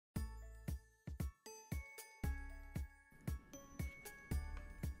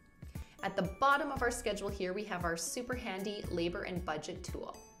At the bottom of our schedule here, we have our super handy labor and budget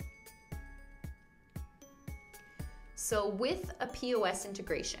tool. So with a POS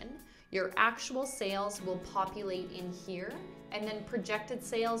integration, your actual sales will populate in here, and then projected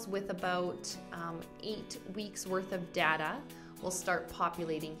sales with about 8 weeks worth of data will start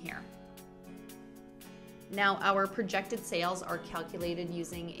populating here. Now, our projected sales are calculated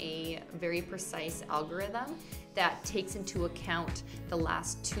using a very precise algorithm that takes into account the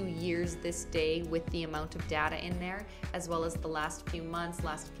last 2 years this day with the amount of data in there, as well as the last few months,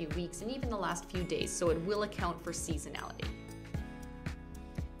 last few weeks, and even the last few days. So it will account for seasonality.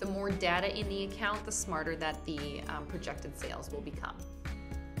 The more data in the account, the smarter that the projected sales will become.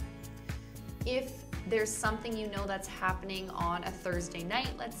 If there's something you know that's happening on a Thursday night,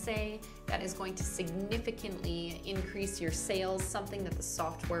 let's say, that is going to significantly increase your sales, something that the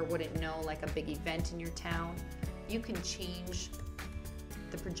software wouldn't know, like a big event in your town, you can change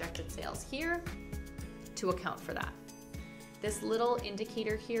the projected sales here to account for that. This little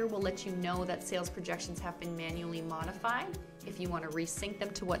indicator here will let you know that sales projections have been manually modified. If you want to resync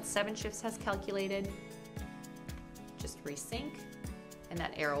them to what 7shifts has calculated, just resync, and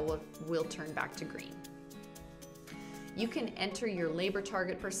that arrow will turn back to green. You can enter your labor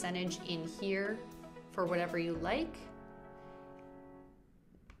target percentage in here for whatever you like.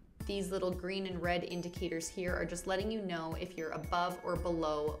 These little green and red indicators here are just letting you know if you're above or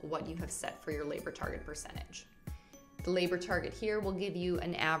below what you have set for your labor target percentage. The labor target here will give you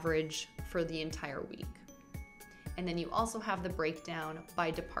an average for the entire week. And then you also have the breakdown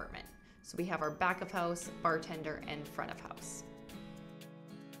by department. So we have our back of house, bartender, and front of house.